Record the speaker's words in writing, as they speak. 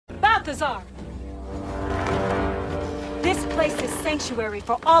Balthazar. This place is sanctuary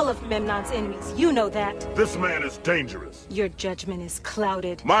for all of Memnon's enemies. You know that. This man is dangerous. Your judgment is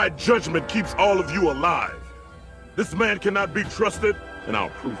clouded. My judgment keeps all of you alive. This man cannot be trusted, and I'll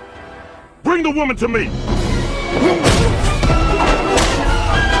prove it. Bring the woman to me!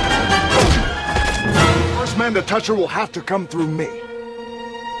 First man to touch her will have to come through me.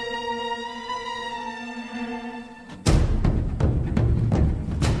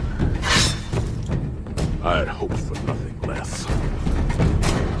 I had hoped for nothing less.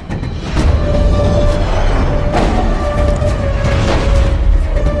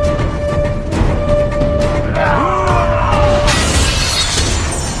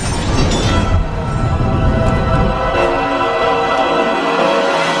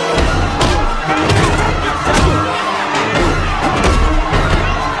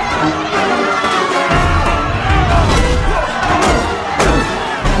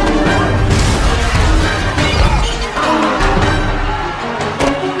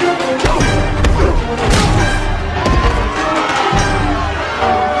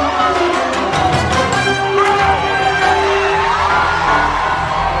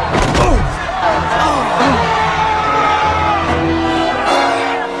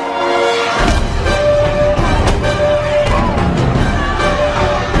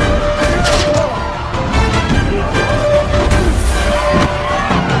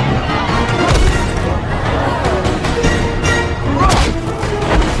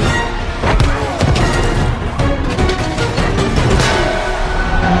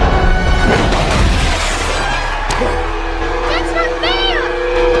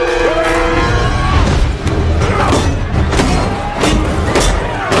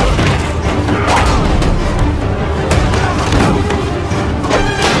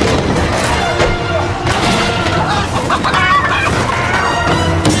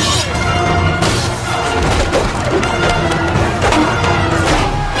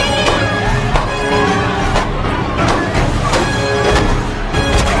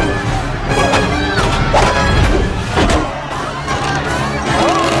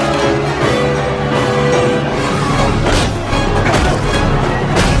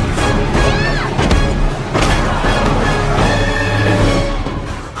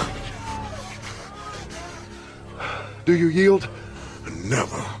 Do you yield?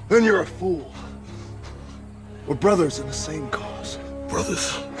 Never. Then you're a fool. We're brothers in the same cause.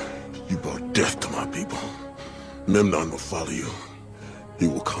 Brothers, you brought death to my people. Memnon will follow you. He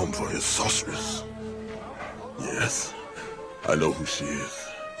will come for his sorceress. Yes, I know who she is.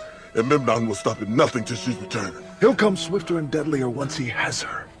 And Memnon will stop at nothing till she's returned. He'll come swifter and deadlier once he has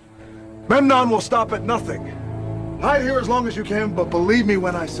her. Memnon will stop at nothing. Hide here as long as you can, but believe me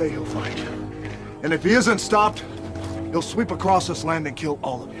when I say he'll find you. And if he isn't stopped, he'll sweep across this land and kill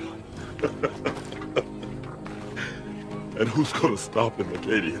all of you. And who's gonna stop him,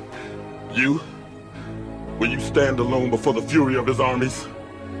 Acadian? You? Will you stand alone before the fury of his armies?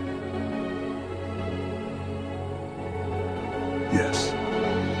 Yes.